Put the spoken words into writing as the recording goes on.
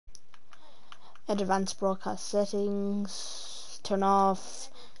Advanced broadcast settings. Turn off.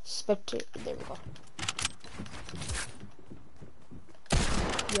 Spectate. There we go.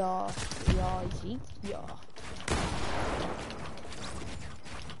 Yeah.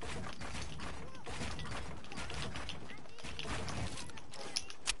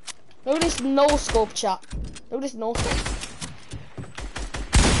 Look at this no scope, chat. Look at this no scope.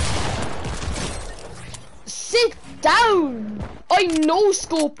 Sit down! I no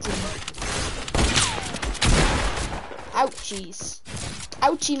scoped him. Ouchies.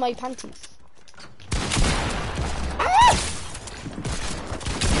 Ouchie my panties. Ah!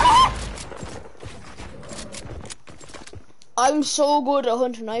 Ah! I'm so good at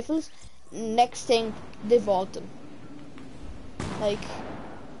hunting rifles. Next thing, they vault them. Like,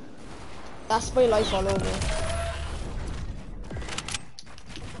 that's my life all over.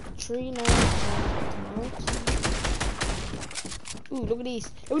 3 now. Ooh, look at these.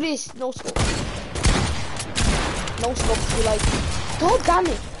 Look at this. No scope. No scope to be like, God damn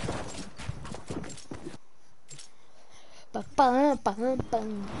it.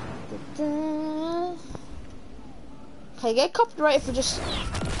 Can I get copyrighted for just...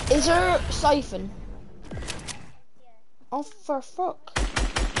 Is there siphon? Oh, for fuck.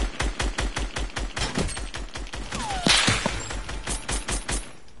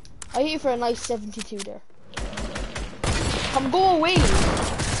 I hit you for a nice 72 there. Come, go away!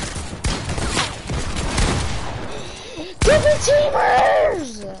 Double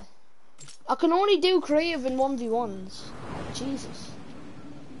teamers! I can only do creative in 1v1s. Jesus.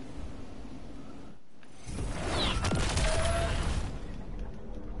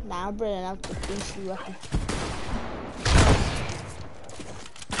 Now I'm bringing out the beastly weapon.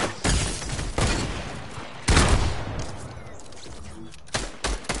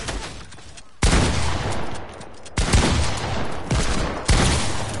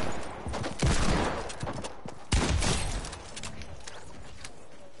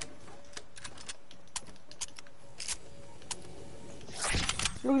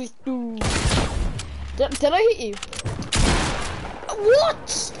 Look at this dude. Did I hit you? What?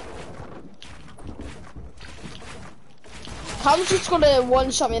 Cam's just gonna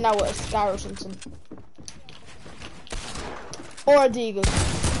one-shot me now with a scar or something. Or a deagle.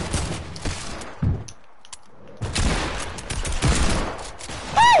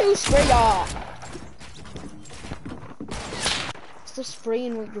 Oh, sprayer! Stop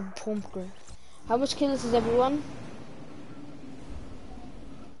spraying with your pump grid. How much kills is everyone?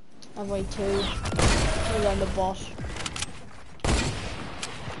 I've only 2. Around the boss.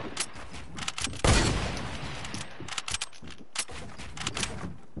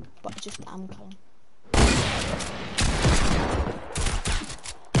 But I just am killing.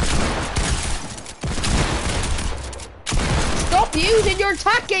 Stop using your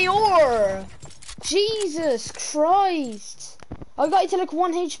attack AR! Jesus Christ! I got you to like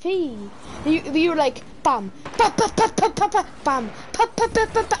 1 HP. You were like bam, bam, bam, bam, bam, bam, bam, bam, bam, bam,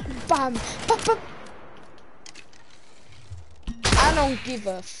 bam, bam. I don't give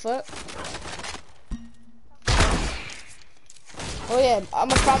a fuck. Oh yeah,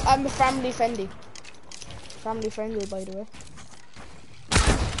 I'm a family friendly. Family friendly, by the way.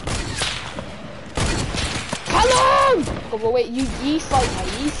 Come on! Oh, but wait, you fight,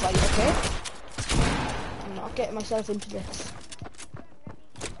 okay? I'm not getting myself into this.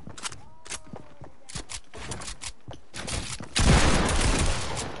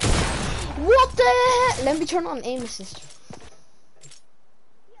 What the heck? Let me turn on aim assist.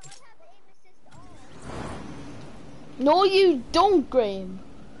 No, you don't, Graham.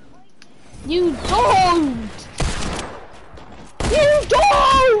 You don't. You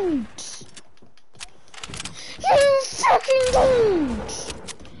don't. You fucking don't.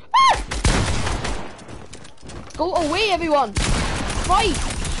 Ah! Go away, everyone. Fight.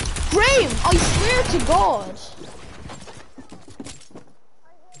 Graham, I swear to God.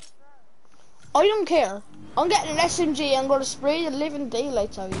 I don't care. I'm getting an SMG. I'm gonna spray the living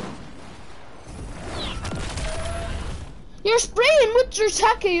daylights out of you. You're spraying with your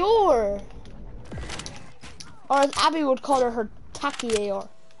tacky AR. Or as Abby would call her tacky AR.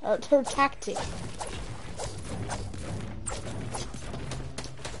 Or her tactic.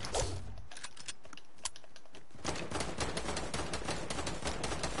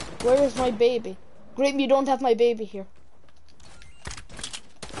 Where is my baby? Great, you don't have my baby here.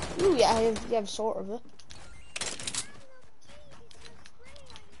 Ooh, yeah, you have sort of it.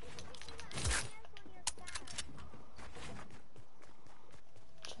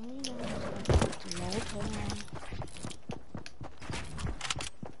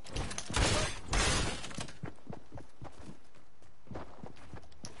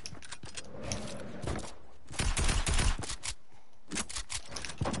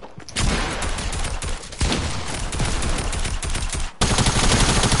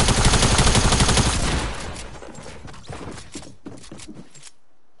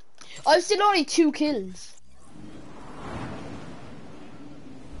 I've still only 2 kills.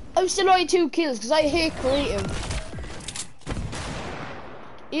 I'm still only 2 kills because I hate creative.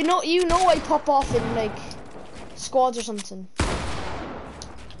 You know I pop off in like squads or something.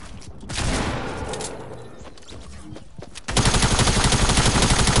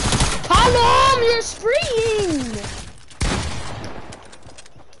 Callum, you're spraying!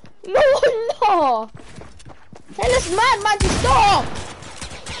 No, I'm not! Tell this madman to stop!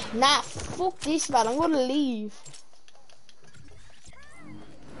 Nah, fuck this man, I'm gonna leave.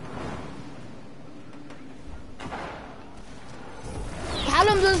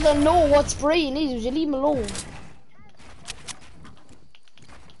 Callum doesn't know what spraying is, you leave him alone.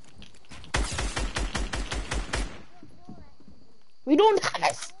 We don't have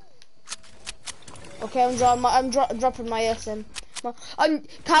it! Okay, I'm dropping my SM. Callum,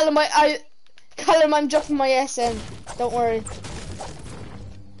 Callum, I'm dropping my SM. Don't worry.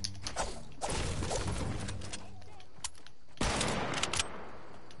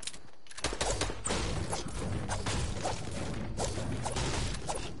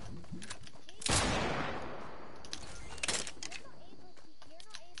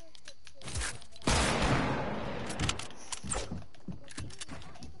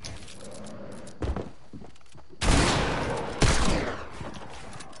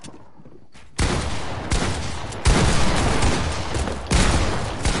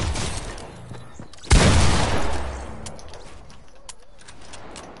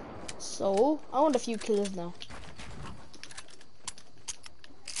 So, I want a few kills now.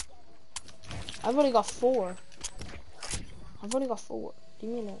 I've only got 4.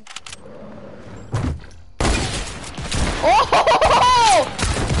 Leave me alone. Oh!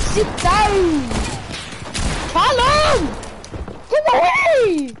 Sit down! Callum! Come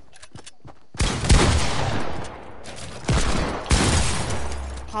away!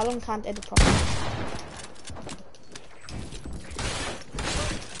 Callum can't edit properly.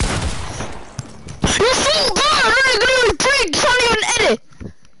 You're so bad! I'm gonna break! Can't even edit!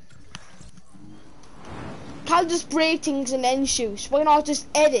 Can't just break things and then shoot. Why not just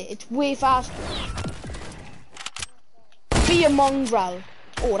edit? It's way faster. Be a mongrel.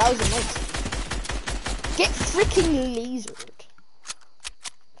 Oh, that was a nice. Get freaking lasered.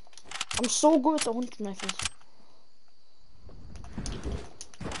 I'm so good at the hunting rifles.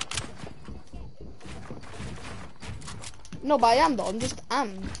 No, but I am though. I'm just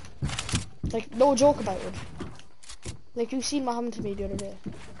am. Like, no joke about it. Like, you seen what happened to me the other day.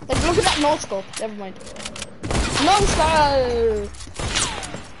 Like, look at that no scope. Never mind. No scope!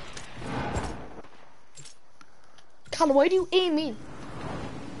 Callum, why do you aim me?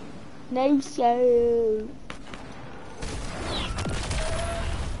 No scope.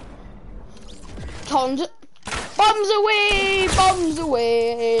 Callum, bombs away! Bombs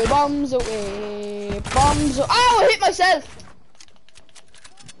away! Bombs away! Bombs away! Oh, I hit myself!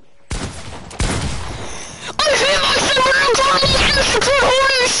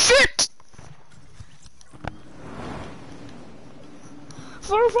 Holy shit!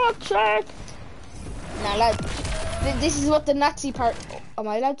 For fuck's sake! Nah, lad. This is what the Nazi part. Oh, am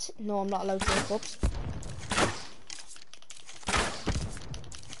I allowed to? No, I'm not allowed to. Whoops.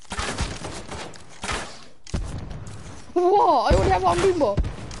 Whoa! I only have one bimbo.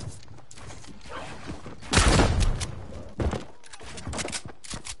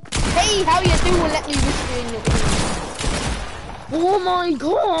 Hey, how you doing? Let me whisper in your ear. Oh my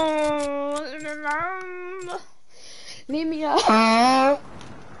god! Give me a...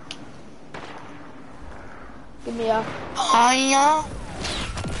 Give me a... Hiya!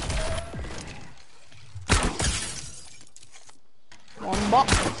 One bot.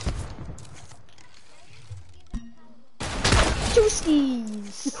 2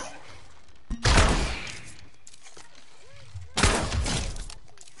 skis!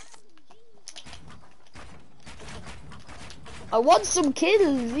 I want some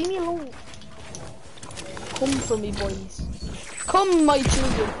kills, leave me alone. Come for me, boys. Come, my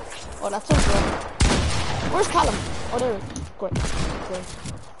children. Oh, that's so good. Where's Callum? Oh, there it is. Great. Great.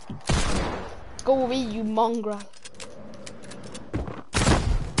 Go away, you mongrel.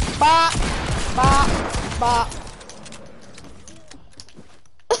 Ba! Ba! Ba!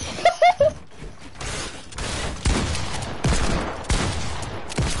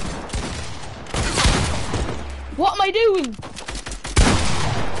 What am I doing?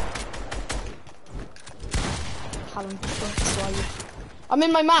 Callum, I'm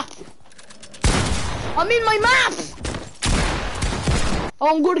in my map. I'm in my map. Oh,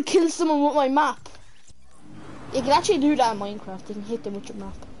 I'm going to kill someone with my map. You can actually do that in Minecraft. You can hit them with your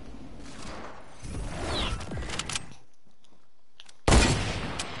map.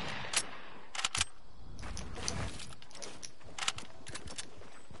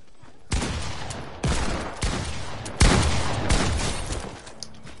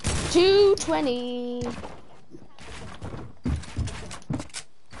 220.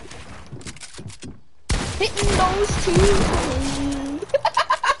 Hitting those 220.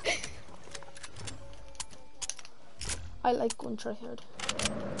 I like going tryhard.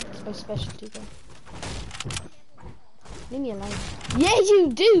 It's my specialty then. Leave me alone. Yeah,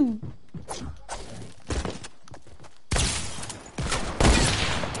 you do!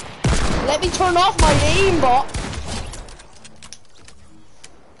 Let me turn off my aimbot.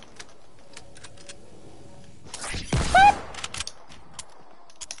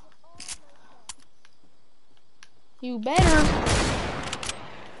 You better.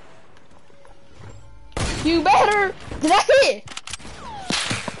 You better. Did I hit?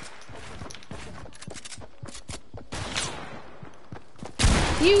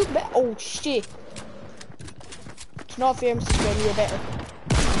 You bet. Oh shit. It's not fair, Mr. Square. You're better.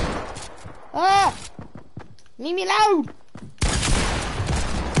 Ah! Leave me alone!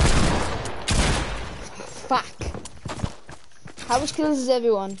 Fuck. How much kills is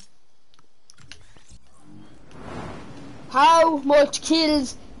everyone? How much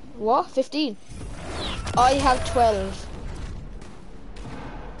kills? What? 15? I have 12.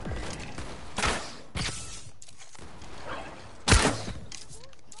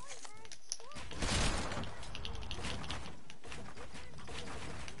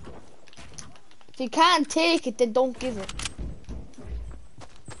 If you can't take it, then don't give it.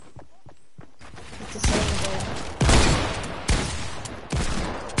 It's the same thing.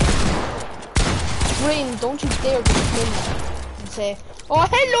 Graham, don't you dare just come in and say, oh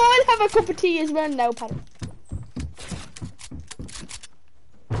hello, I'll have a cup of tea as well now, Pat.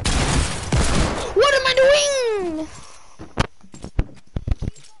 What am I doing?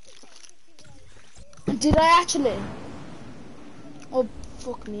 Did I actually? Oh,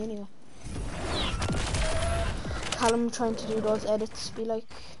 fuck me anyway. Callum trying to do those edits, be like,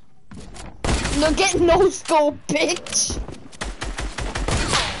 look at no scope, bitch.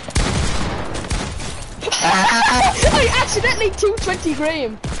 I accidentally 220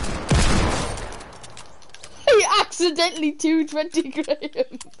 Graham. I accidentally 220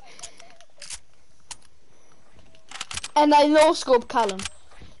 Graham. And I no scope Callum.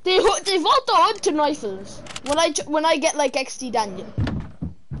 They've got the hunting rifles. When I get like XD Daniel.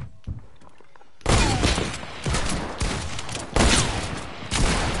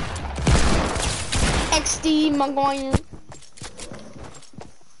 XD Maguire.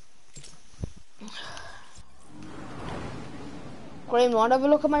 Graham, wanna have a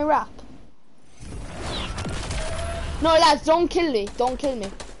look at my rap? No lads, don't kill me. Don't kill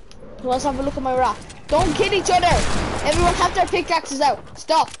me. Let's have a look at my rap. Don't kill each other. Everyone have their pickaxes out.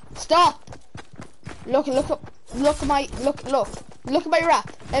 Stop. Stop. Look at my look at my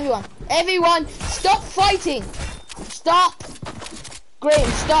rap. Everyone, stop fighting. Stop. Graham,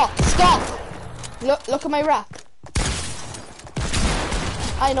 stop. Look at my rap.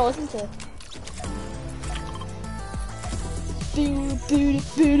 I know, isn't it? Boo boo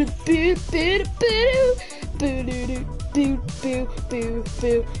boo boo boo boo boo boo boo boo boo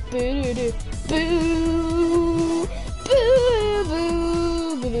boo boo boo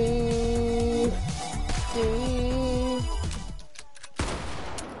boo boo boo.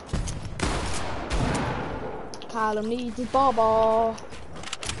 Callum needs his baba.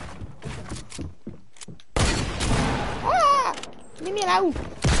 Ah! Leave me alone.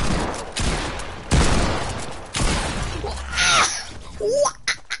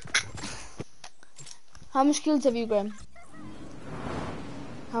 How much kills have you, Graham?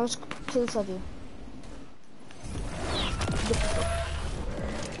 How much kills have you?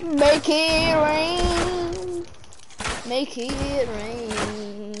 Make it rain. Make it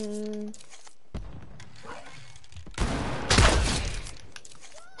rain.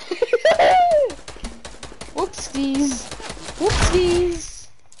 Whoopsies. Whoopsies.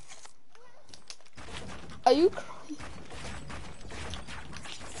 Are you crying?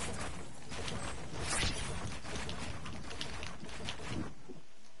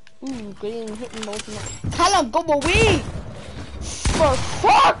 Ooh, Green hitting both of them. Callum, go away! For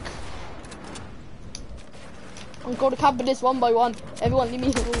fuck! I'm going to cover this one by one. Everyone, leave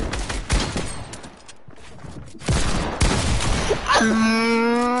me alone.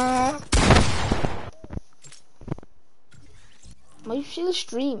 Might still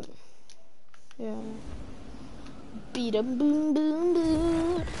stream. Yeah. Beat 'em, boom, boom,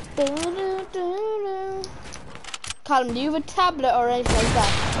 boom. Callum, do you have a tablet or anything like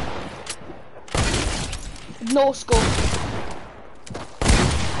that? No scope.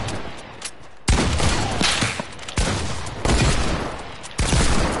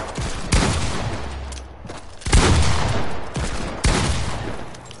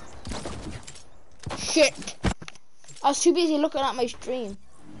 was too busy looking at my stream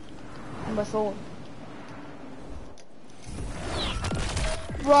on my phone.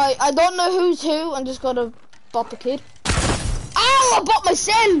 Right, I don't know who's who. I'm just gonna bop a kid. Ow! I bought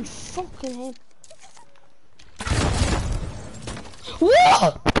myself. Fucking hell.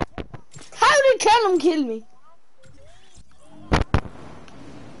 Whoa! How did Callum kill me?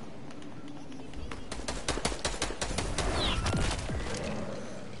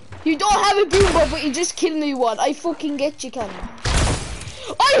 You don't have a boom ball, but you just killed me one. I fucking get you, Callum.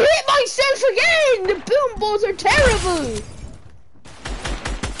 I hit myself again! The boom balls are terrible!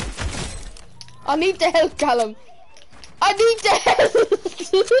 I need the help, Callum. I need the help!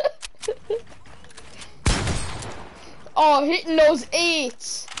 Oh, hitting those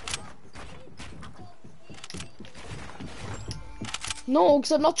 8s. No,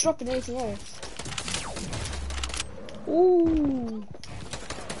 because I'm not dropping anything else. Ooh.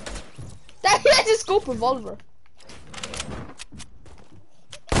 That has a scope revolver.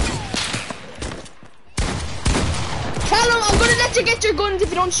 Callum, I'm gonna let you get your guns if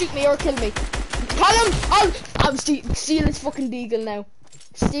you don't shoot me or kill me. Callum, I'm steal his fucking deagle now.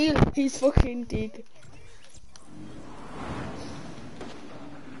 Steal his fucking deagle.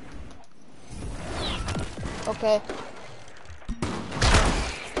 Okay.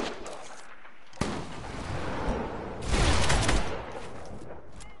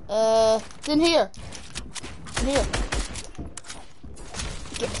 It's in here. In here.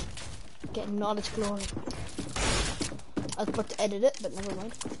 Getting knowledge glory. I was about to edit it, but never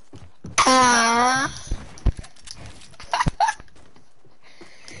mind.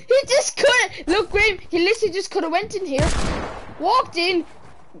 He just couldn't. Look, Graham, he literally just could have went in here, walked in,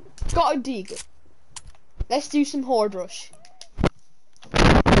 got a deagle. Let's do some horde rush.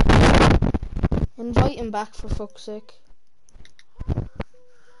 Invite him back for fuck's sake.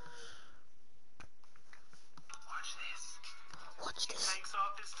 Watch this. Takes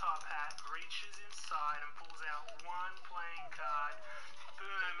off his top hat, reaches inside and pulls out one playing card.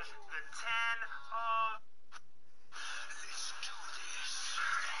 Boom, the 10 of... Let's do this.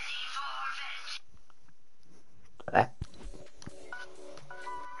 Ready for revenge.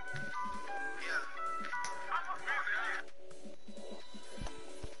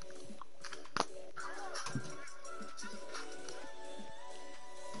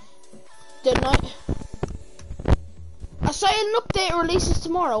 Didn't I? I saw an update releases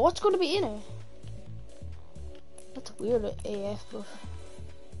tomorrow. What's going to be in it? That's weird AF, but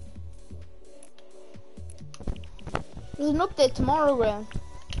there's an update tomorrow, Graham.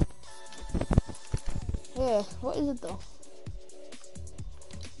 Yeah, what is it though?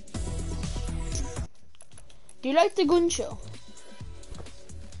 Do you like the gun show?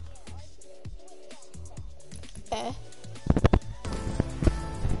 Yeah.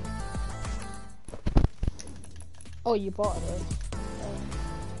 Oh, you bought it, right?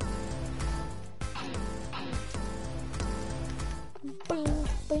 Bing,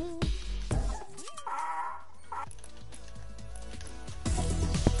 bing.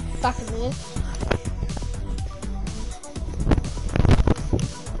 Back a minute.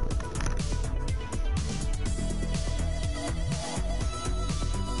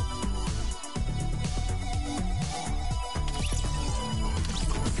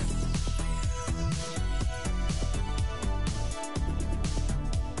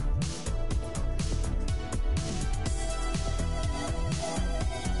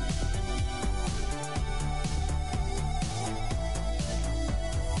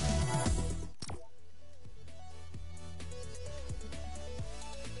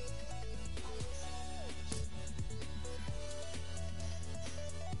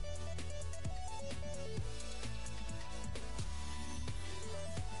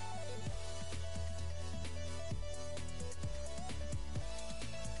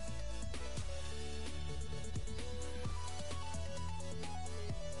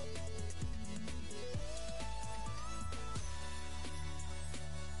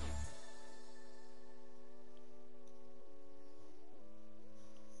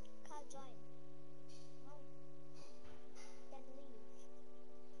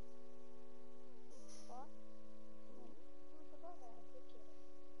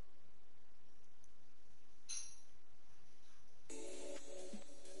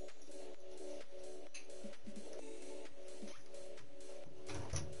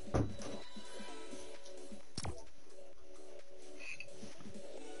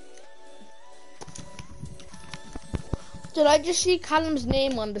 Did I just see Callum's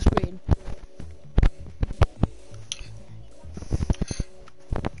name on the screen?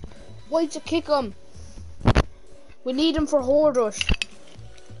 Wait to kick him. We need him for horde rush.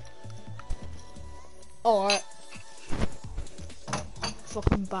 Alright.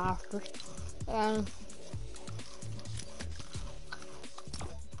 fucking bastard.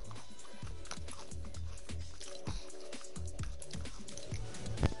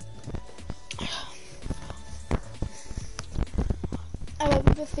 I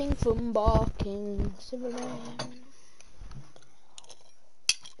love the thing from barking.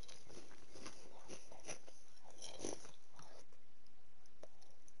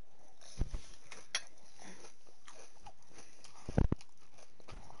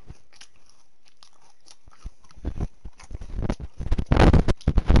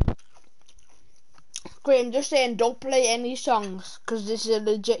 Great, I'm just saying don't play any songs because this is a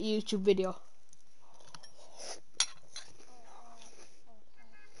legit YouTube video.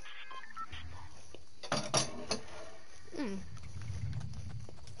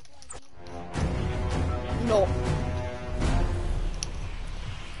 No.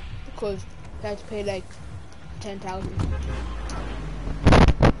 Because I had to pay like 10,000.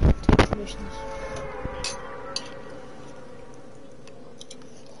 Take commissions.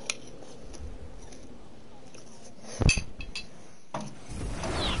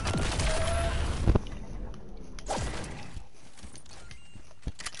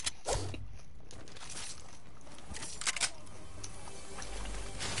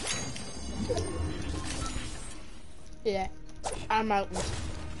 Yeah, our mountains.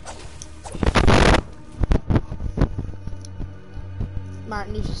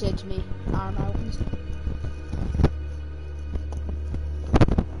 Martin used to say to me, our mountains.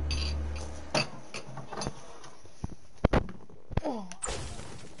 Oh.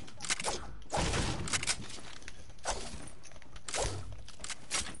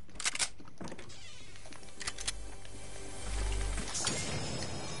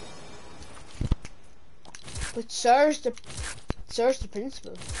 But Sir's the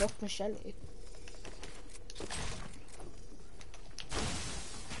principal. Fuck Michelle.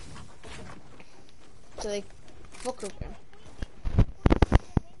 So like, fuck her.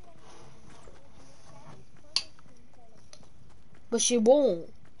 But she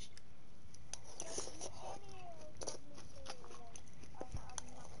won't.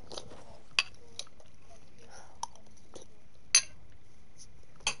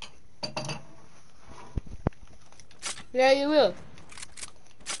 Yeah, you will.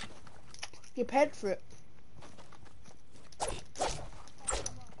 You paid for it.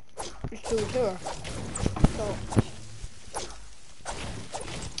 It's to her. So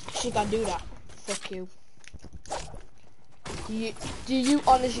she can do that. Fuck you. Do you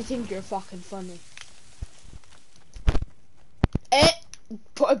honestly think you're fucking funny?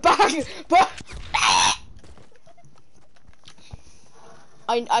 Put it back.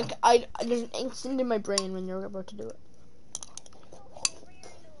 There's an instant in my brain when you're about to do it.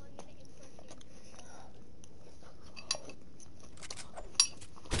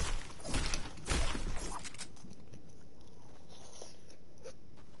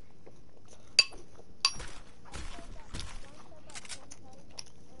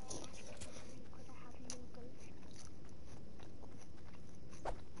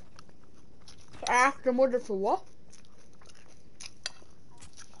 After murder for what?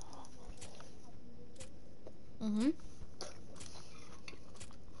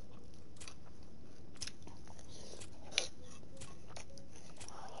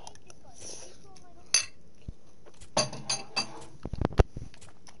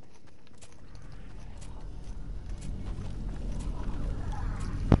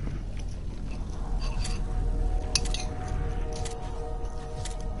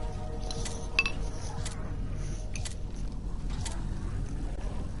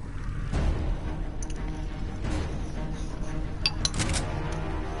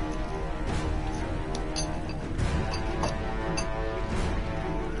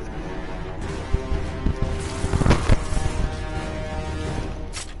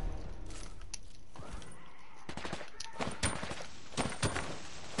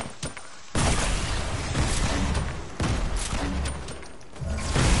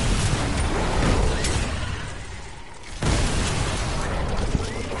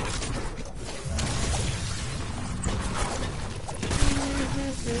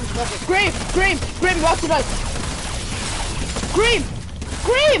 Grim, watch it out! Grim!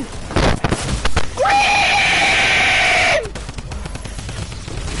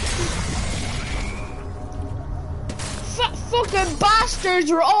 Fucking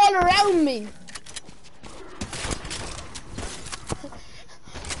bastards were all around me!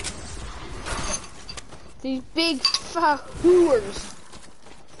 These big fat hooers.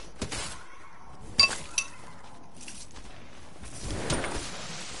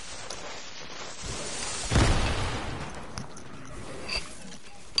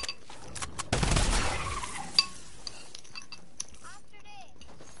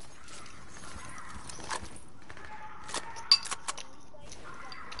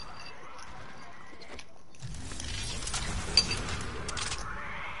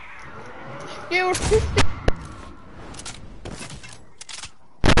 There were 50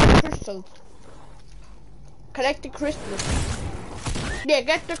 crystals. Collect the crystals. Yeah,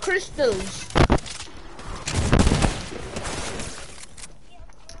 get the crystals.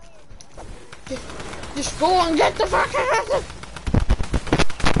 Just go and get the fucking crystals.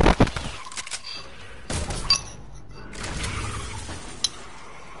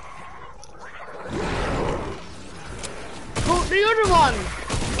 Go to the other one.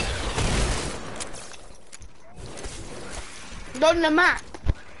 On the map.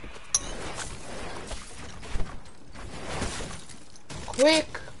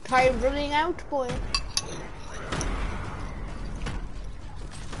 Quick, time running out, boy.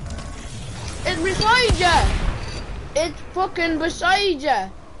 It's beside ya. It's fucking beside ya.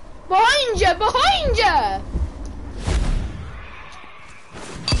 Behind ya, behind ya.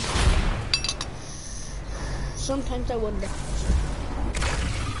 Sometimes I wonder.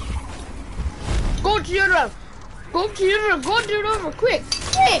 Go to your room. Go to your room. Go to your room. Quick,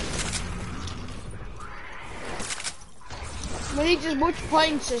 quick. We need as much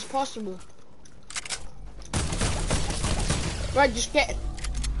points as possible. Right, just get it.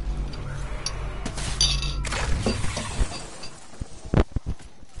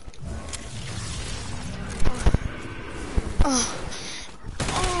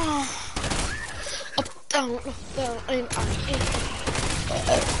 Up, down, in.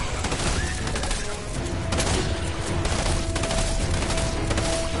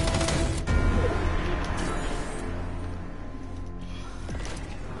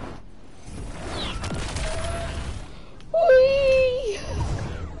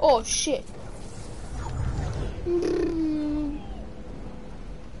 Oh shit.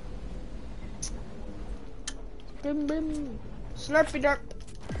 Brim brim. Slurpy derp.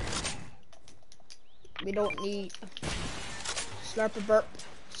 We don't need slurpy burp.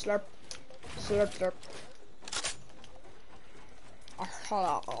 Slurp. Slurp derp. I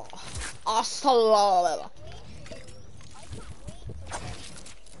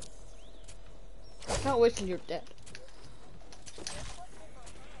can't wait till you're dead.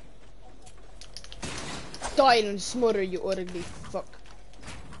 Die and smother, you ugly fuck.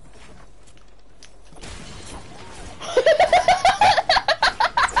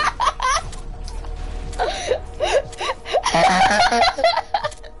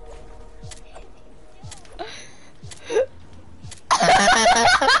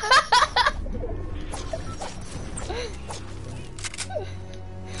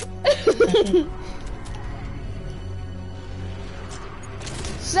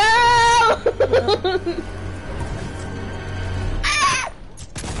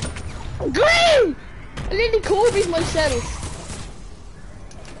 Green! I nearly Kobe's myself.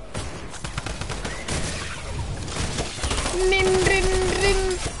 Rim, rim, rim.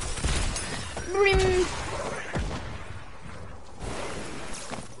 Rim.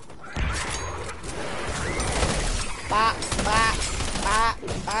 Ba, ba, ba,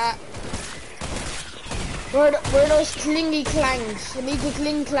 ba. Where are those clingy clangs? I need the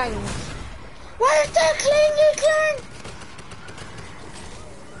cling clangs. Where's the clingy clang?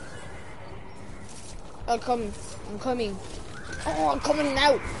 I'm coming. I'm coming. Oh, I'm coming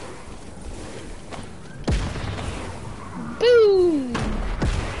now. Boom!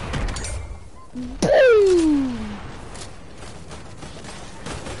 Boom!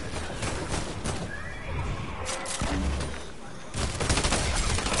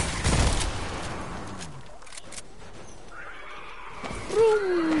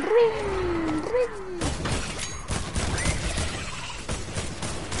 Vroom, vroom, vroom.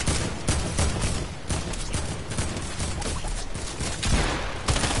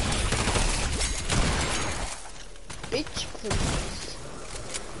 Bitch, please.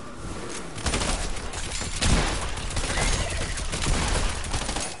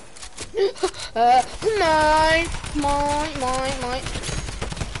 Mine.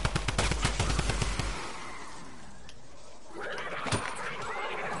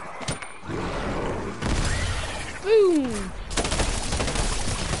 Boom.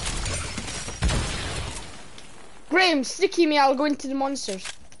 Graham, sticky me, I'll go into the monsters.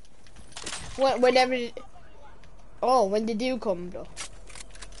 Whenever. Oh, when they do come, though.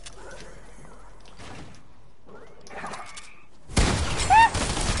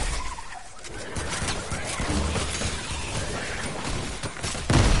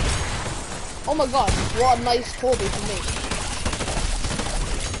 Oh my god, what a nice Kobe for me.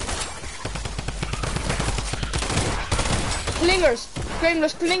 Clingers! Graham,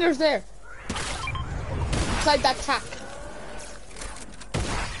 there's clingers there. Inside that tack.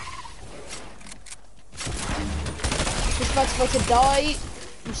 Just about to die.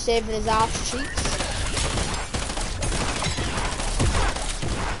 I'm saving his ass cheeks.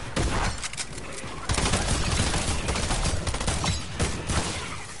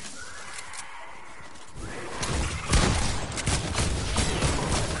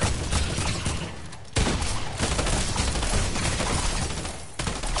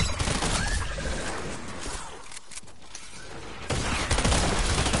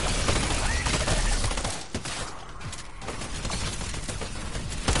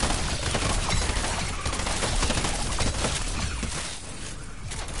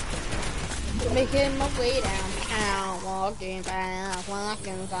 Making my way downtown, walking fast,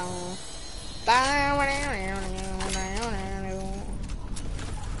 walking fast.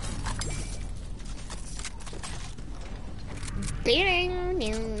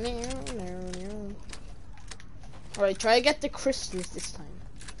 Alright, try to get the crystals this time.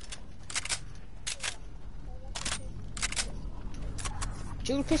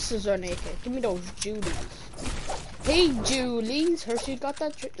 Jewel crystals are naked. Give me those Julies. Hey Julies, Hershey got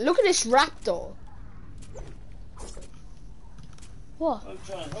that. Look at this raptor. What?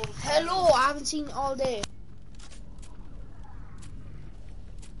 Hello, I haven't seen it all day.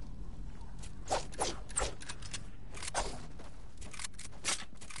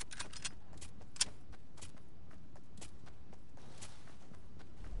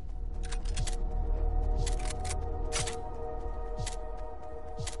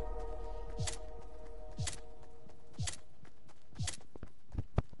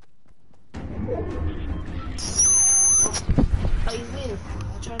 I will.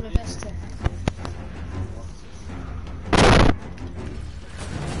 I'll try my best to.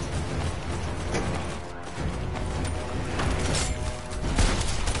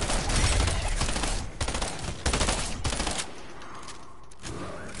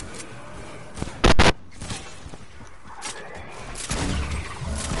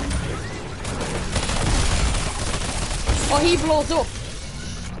 Oh, he blows up.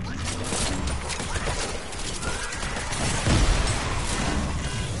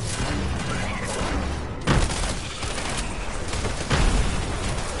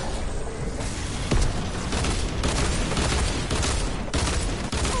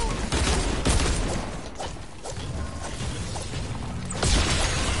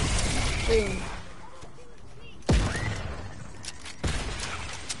 Boom.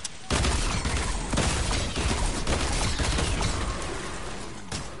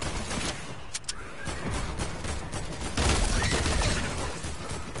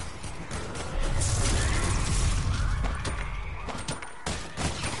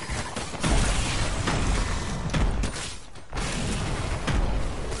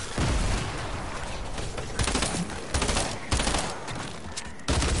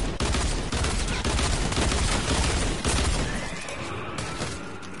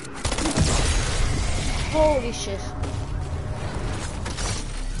 Holy shit.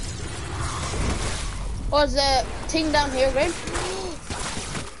 What's the thing down here, Graham?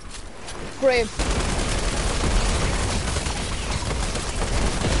 Graham.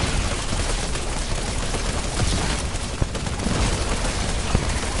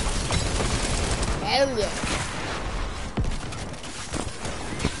 Hell yeah.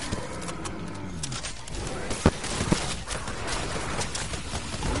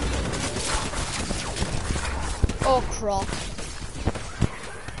 Oh crap.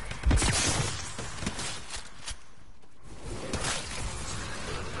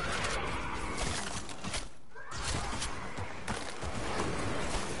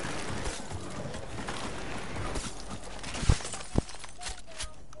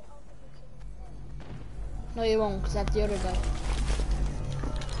 No, you won't, because that's the other guy.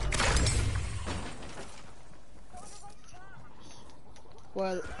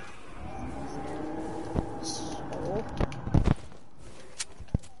 Well. So.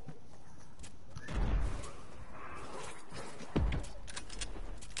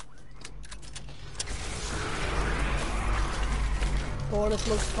 Oh, this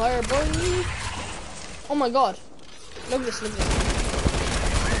looks fire, boy. Oh my god. Look at this, look at this.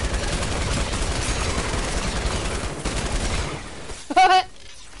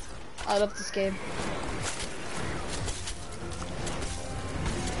 I love this game.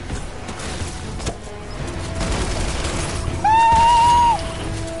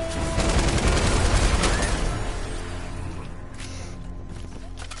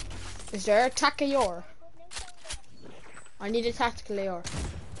 Is there a tactical AR? I need a tactical AR.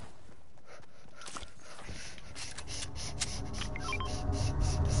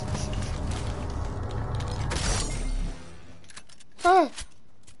 Oh.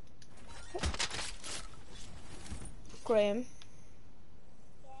 Graham.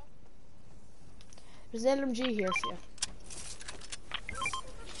 There's an LMG here for you.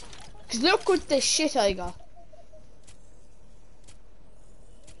 Cause look what the shit I got.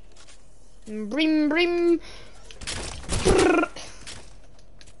 Brim brim. Brrr.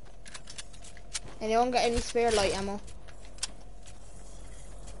 Anyone got any spare light ammo?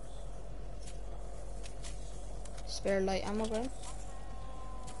 Spare light ammo, bro.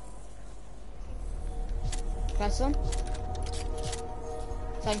 Got some?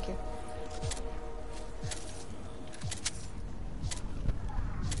 Thank you.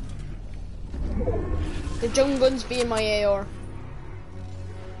 The junk guns be in my AR.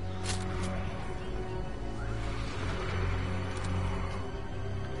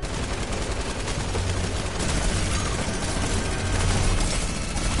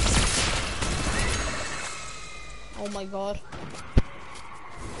 Oh my god.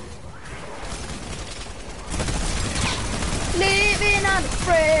 Living on the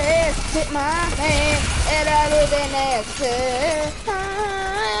fridge, take my hand, and I live in extra.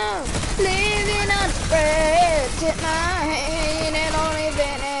 Living on the fridge, take my hand, and I live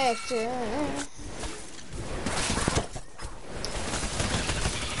in extra.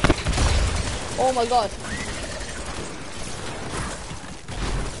 Oh my god.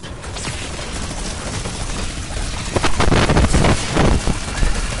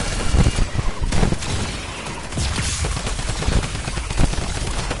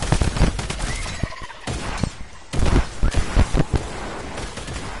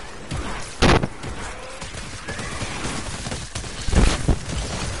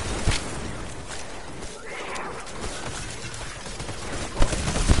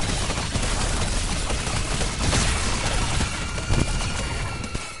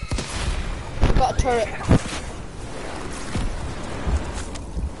 Got a turret.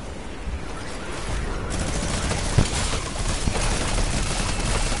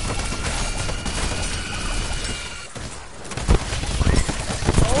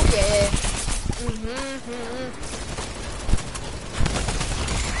 Oh yeah.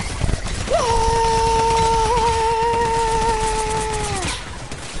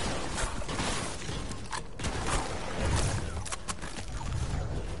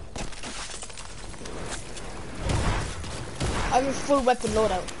 I'm in full weapon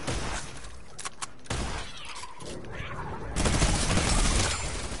loadout.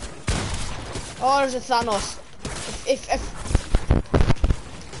 Oh, there's a Thanos. If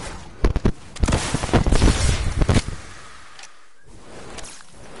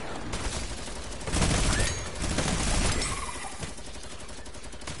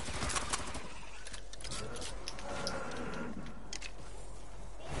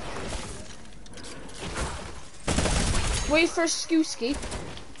wait for Skewski.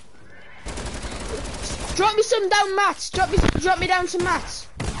 Drop me some down mats. Drop me down some mats.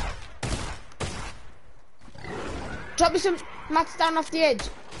 Drop me some mats down off the edge.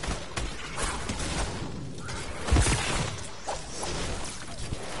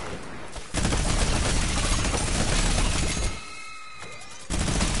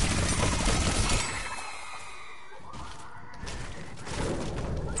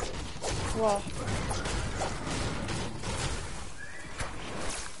 Wow.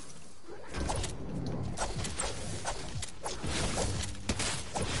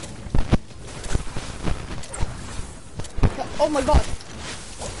 Oh my god.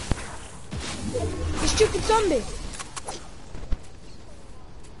 You stupid zombie.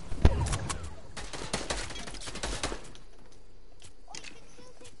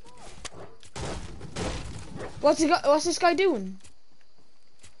 What's this guy doing?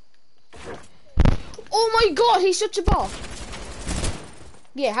 Oh my god, he's such a bot.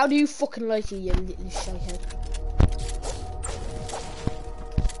 Yeah, how do you fucking like it, you little shithead?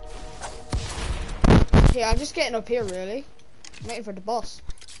 Yeah, I'm just getting up here, really. I'm waiting for the boss.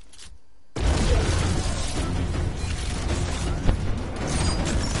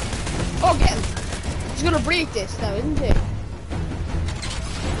 Oh, get him! He's gonna break this now, isn't he?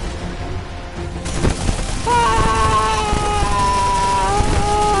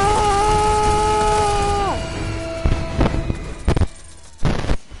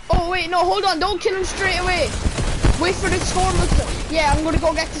 Oh wait, no, hold on, don't kill him straight away. Wait for the score multiplier. Yeah, I'm gonna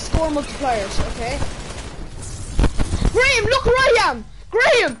go get the score multipliers, okay? Graham, look where I am!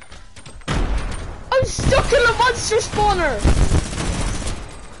 Graham! I'm stuck in a monster spawner!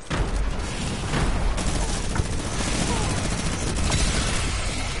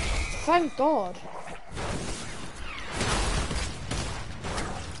 Thank God.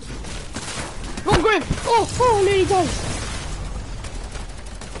 Run, Graham! Oh, I nearly died.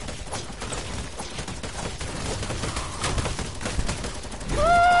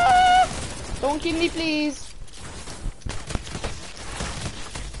 Don't kill me, please.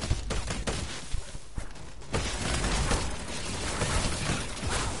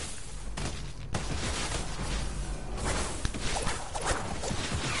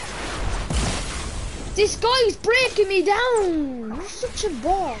 This guy's breaking me down. You're such a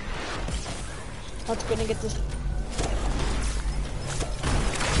ball. Not gonna get this.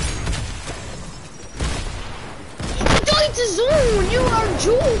 You died to zone. You are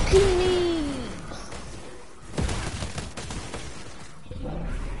joking me.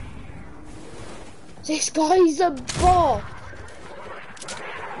 This guy's a ball.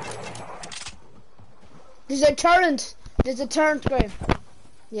 There's a turret. There's a turret, Graham.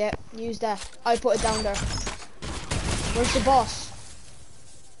 Yeah, use that. I put it down there. Where's the boss?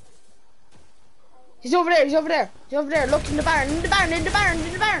 He's over there, he's over there. He's over there. Look in the barn, in the barn, in the barn,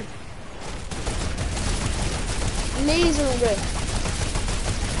 in the barn. Laser over it.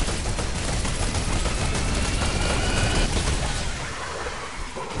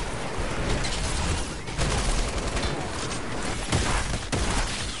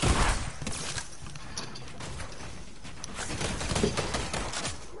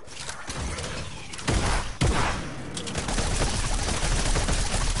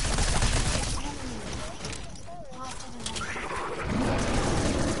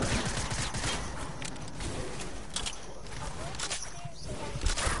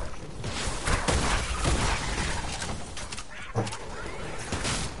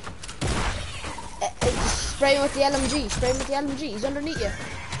 Spray him with the LMG. Spray him with the LMG. He's underneath you.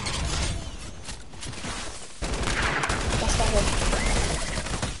 That's not him.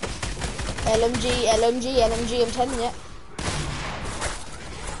 LMG, LMG, LMG. I'm telling you.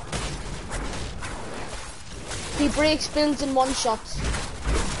 He breaks builds in one shot.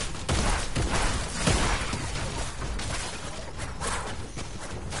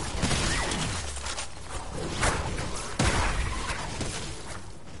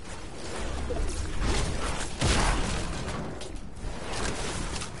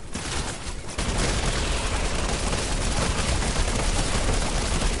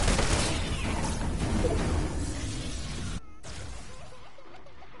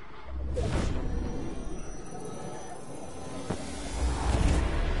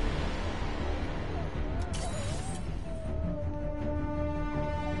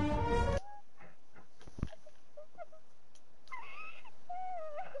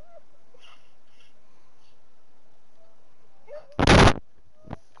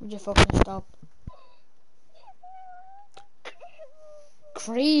 Would you fucking stop?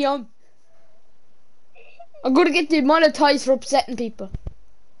 Cream. I'm gonna get demonetized for upsetting people.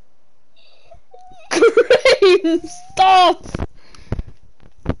 Cream, stop!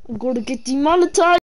 I'm gonna get demonetized.